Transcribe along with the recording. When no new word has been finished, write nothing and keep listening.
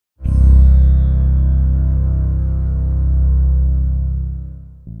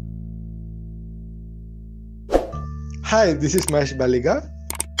Hi, this is Mahesh Baliga.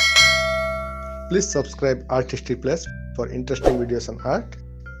 Please subscribe Artistry Plus for interesting videos on art.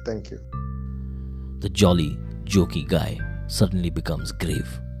 Thank you. The jolly, jokey guy suddenly becomes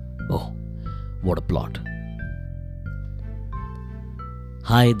grave. Oh, what a plot.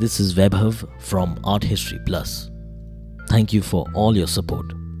 Hi, this is Webhav from Art History Plus. Thank you for all your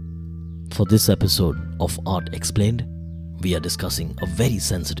support. For this episode of Art Explained, we are discussing a very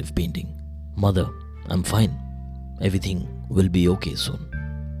sensitive painting. Mother, I'm fine. Everything will be okay soon.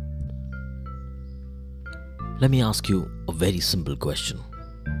 Let me ask you a very simple question.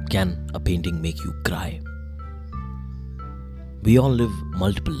 Can a painting make you cry? We all live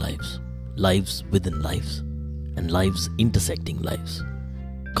multiple lives, lives within lives, and lives intersecting lives.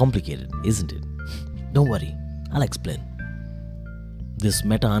 Complicated, isn't it? Don't worry, I'll explain. This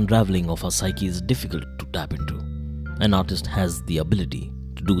meta-unraveling of our psyche is difficult to tap into. An artist has the ability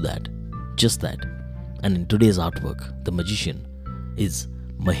to do that, just that. And in today's artwork, the magician is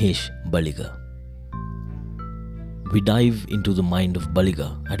Mahesh Baliga. We dive into the mind of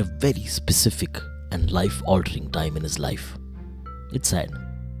Baliga at a very specific and life-altering time in his life. It's sad.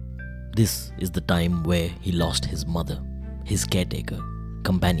 This is the time where he lost his mother, his caretaker,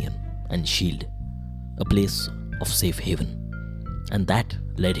 companion and shield, a place of safe haven. And that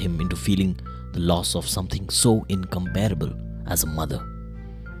led him into feeling the loss of something so incomparable as a mother.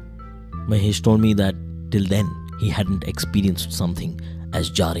 Mahesh told me that till then he hadn't experienced something as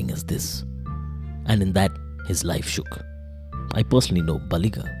jarring as this. And in that, his life shook. I personally know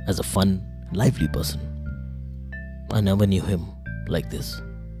Baliga as a fun, lively person. I never knew him like this.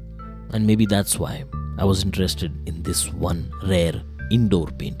 And maybe that's why I was interested in this one rare indoor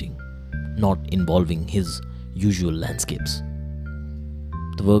painting, not involving his usual landscapes.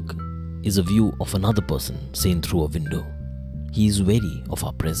 The work is a view of another person seen through a window. He is wary of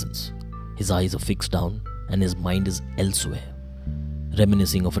our presence. His eyes are fixed down and his mind is elsewhere,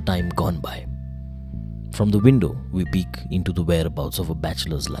 reminiscing of a time gone by. From the window, we peek into the whereabouts of a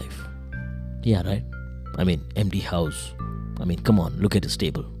bachelor's life. Yeah, right? I mean, empty house. Come on, look at his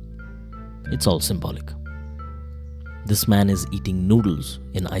table. It's all symbolic. This man is eating noodles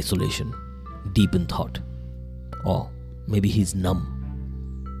in isolation, deep in thought. Or maybe he's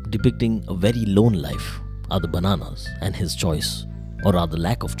numb. Depicting a very lone life are the bananas and his choice, or rather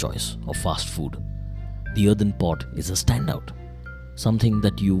lack of choice, of fast food. The earthen pot is a standout, something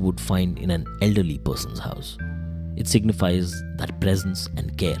that you would find in an elderly person's house. It signifies that presence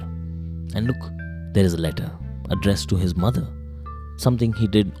and care. And look, there is a letter addressed to his mother, something he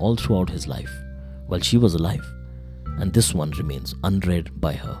did all throughout his life while she was alive, and this one remains unread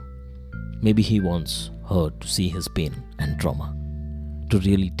by her. Maybe he wants her to see his pain and trauma, to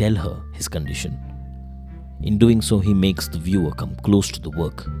really tell her his condition. In doing so, he makes the viewer come close to the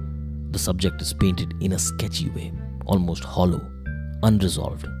work. The subject is painted in a sketchy way, almost hollow,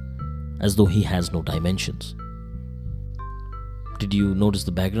 unresolved, as though he has no dimensions. Did you notice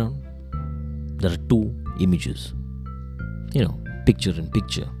the background? There are two images. Picture in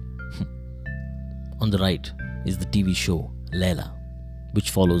picture. On the right is the TV show Leila, which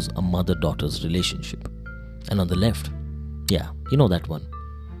follows a mother-daughter's relationship. And on the left, you know that one.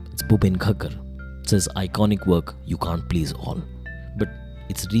 It's Bhupen Khakkar. It's his iconic work, You Can't Please All. But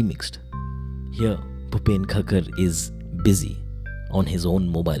it's remixed. Here, Bhupen Khakkar is busy on his own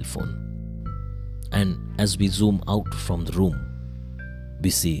mobile phone. And as we zoom out from the room, we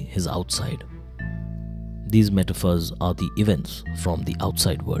see his outside. These metaphors are the events from the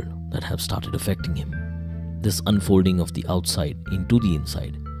outside world that have started affecting him. This unfolding of the outside into the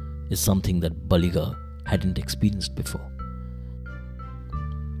inside is something that Baliga hadn't experienced before.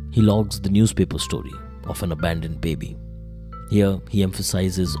 He logs the newspaper story of an abandoned baby. Here, he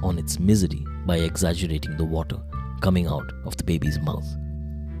emphasizes on its misery by exaggerating the water coming out of the baby's mouth.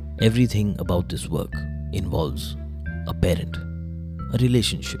 Everything about this work involves a parent, a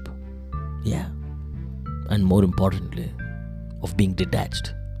relationship, and more importantly, of being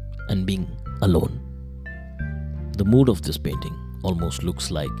detached and being alone. The mood of this painting almost looks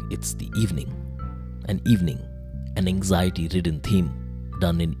like it's the evening, an anxiety-ridden theme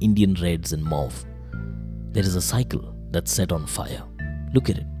done in Indian reds and mauve. There is a cycle that's set on fire. Look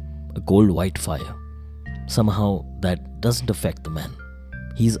at it, a gold-white fire. Somehow that doesn't affect the man.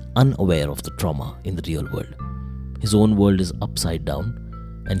 He's unaware of the trauma in the real world. His own world is upside down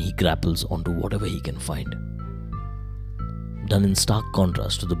and he grapples onto whatever he can find. Done in stark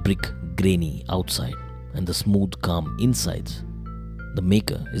contrast to the brick, grainy outside and the smooth, calm insides, the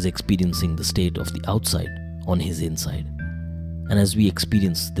maker is experiencing the state of the outside on his inside. And as we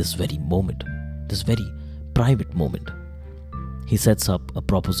experience this very moment, this very private moment, he sets up a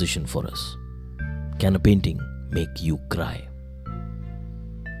proposition for us. Can a painting make you cry.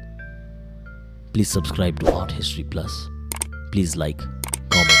 Please subscribe to Art History Plus. Please like,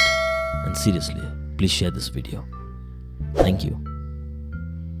 comment, and seriously, please share this video. Thank you.